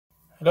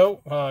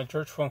Hello,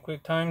 George from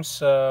QUICKTIMES.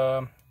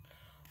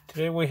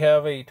 Today we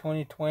have a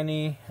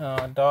 2020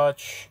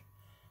 Dodge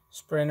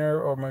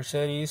Sprinter or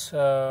Mercedes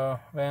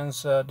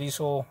Benz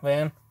diesel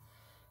van.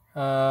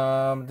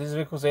 These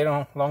vehicles, they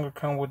no longer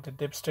come with the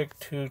dipstick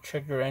to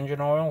check your engine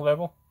oil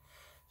level.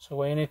 So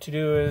what you need to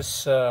do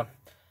is,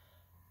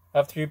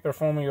 after you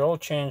perform your oil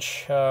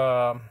change,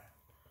 get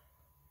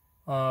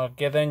the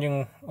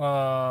engine,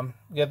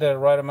 get the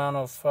right amount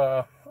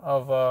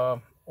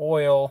of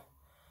oil.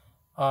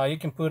 You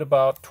can put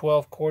about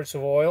 12 quarts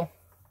of oil.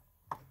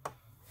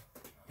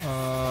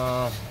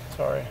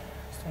 Sorry,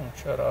 it's going to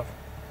shut off.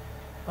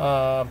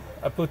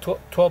 I put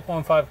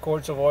 12.5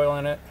 quarts of oil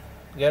in it.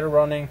 Get it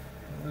running.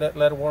 Let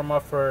it warm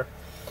up for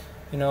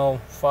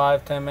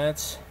 5-10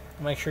 minutes.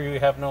 Make sure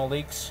you have no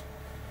leaks.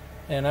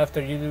 And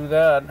after you do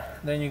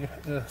that, then you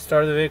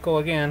start the vehicle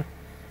again.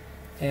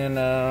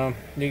 And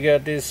you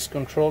got these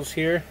controls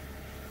here.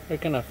 They're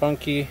kind of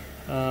funky.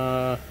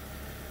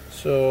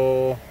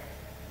 So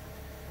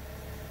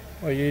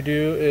what you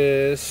do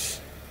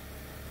is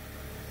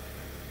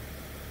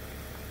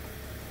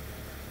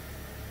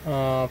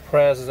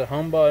press the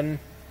home button,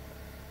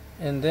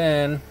 and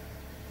then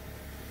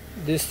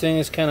this thing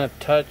is kind of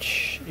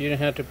touch. You don't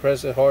have to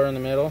press it hard in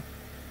the middle.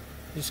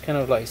 Just kind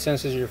of like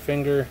senses your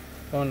finger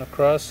going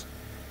across.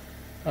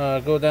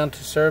 Go down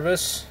to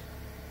service,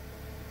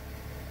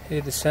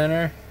 hit the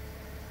center,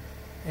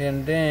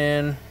 and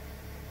then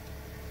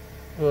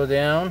go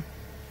down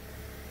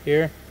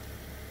here.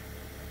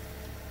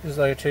 Just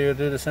like I tell you,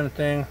 do the same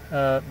thing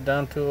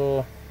down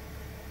to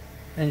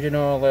engine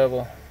oil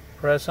level.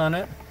 Press on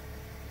it.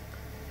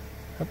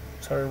 Oh,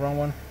 sorry, wrong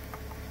one.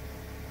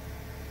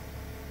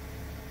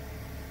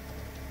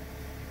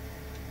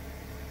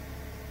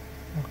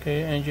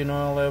 Okay, engine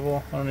oil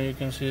level. I don't know if you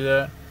can see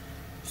that.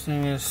 This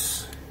thing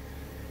is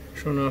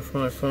showing off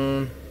my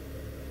phone.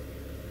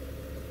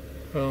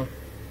 Well,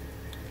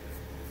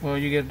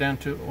 you get down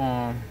to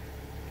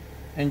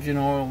engine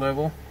oil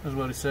level. That's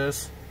what it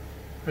says.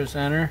 Press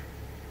enter,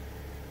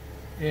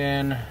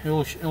 and it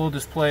will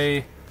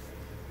display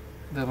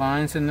the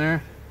lines in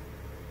there.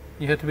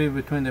 You have to be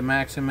between the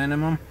max and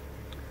minimum.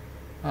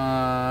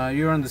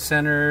 You're on the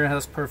center.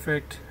 That's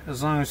perfect.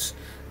 As long as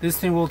this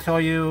thing will tell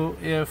you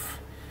if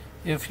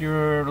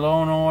you're low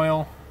on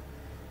oil,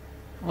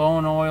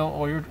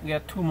 or you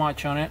get too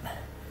much on it.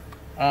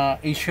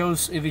 If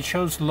it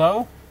shows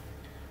low,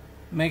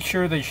 make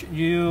sure that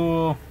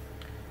you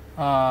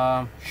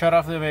shut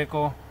off the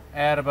vehicle.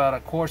 Add about a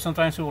quart.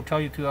 Sometimes it will tell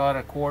you to add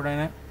a quart in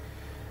it.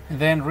 And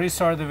then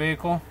restart the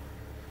vehicle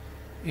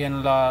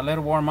and let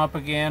it warm up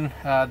again.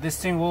 This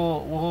thing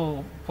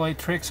will play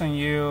tricks on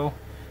you,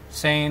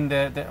 saying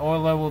that the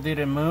oil level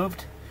didn't move.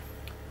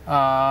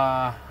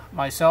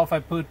 Myself,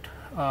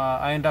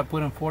 I end up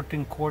putting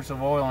 14 quarts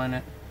of oil in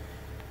it.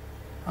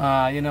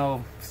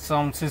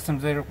 Some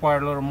systems, they require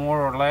a little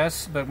more or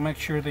less, but make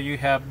sure that you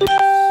have this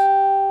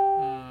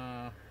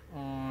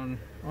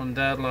on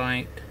that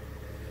light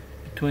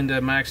between the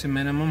max and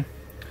minimum,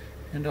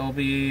 and it'll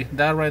be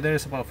that right there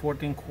is about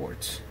 14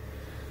 quarts.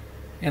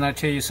 And I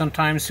tell you,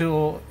 sometimes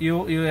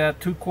you add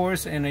 2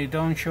 quarts and they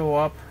don't show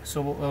up,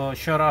 so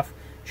shut off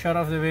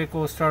the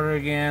vehicle, start it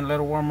again, let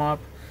it warm up.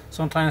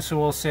 Sometimes it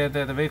will say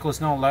that the vehicle is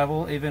not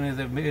level even if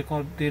the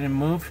vehicle didn't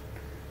move.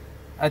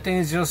 I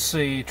think it's just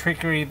a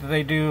trickery that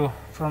they do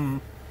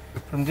from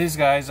these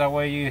guys. That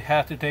way you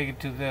have to take it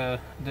to the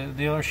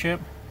dealership,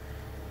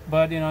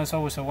 but it's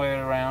always a way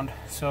around.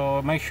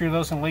 So make sure it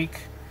doesn't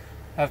leak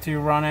after you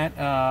run it,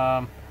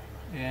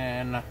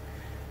 and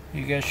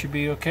you guys should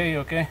be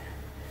okay.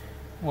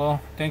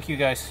 Well, thank you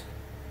guys.